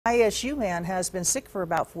ISU man has been sick for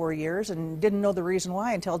about 4 years and didn't know the reason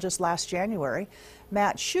why until just last January.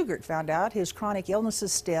 Matt Schugert found out his chronic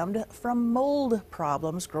illnesses stemmed from mold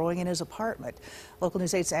problems growing in his apartment. Local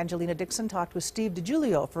News 8's Angelina Dixon talked with Steve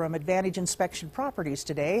DiGiulio from Advantage Inspection Properties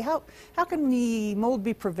today. How can the mold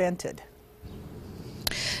be prevented?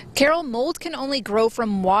 Carol, mold can only grow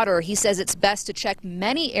from water. He says it's best to check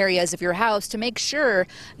many areas of your house to make sure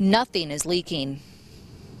nothing is leaking.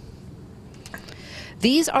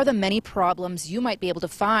 These are the many problems you might be able to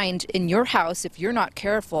find in your house if you're not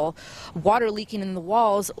careful. Water leaking in the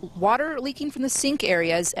walls, water leaking from the sink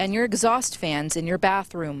areas, and your exhaust fans in your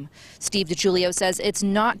bathroom. Steve DiGiulio says it's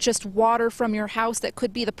not just water from your house that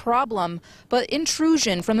could be the problem, but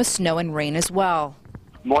intrusion from the snow and rain as well.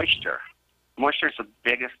 Moisture. Moisture is the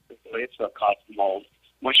biggest place that causes mold.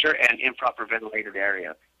 Moisture and improper ventilated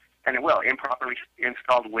areas. And it will. Improperly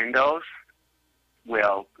installed windows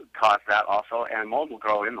will cause that also, and mold will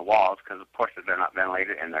grow in the walls because, of course, they're not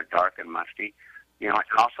ventilated and they're dark and musty. You know, and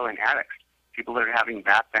also in attics. People that are having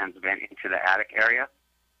bath fans vent into the attic area.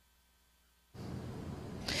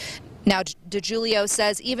 Now, DiGiulio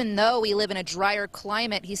says even though we live in a drier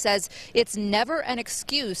climate, he says it's never an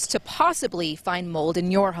excuse to possibly find mold in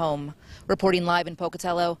your home. Reporting live in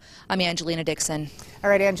Pocatello, I'm Angelina Dixon. All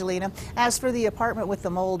right, Angelina. As for the apartment with the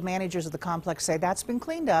mold, managers of the complex say that's been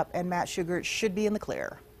cleaned up and Matt Schugert should be in the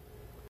clear.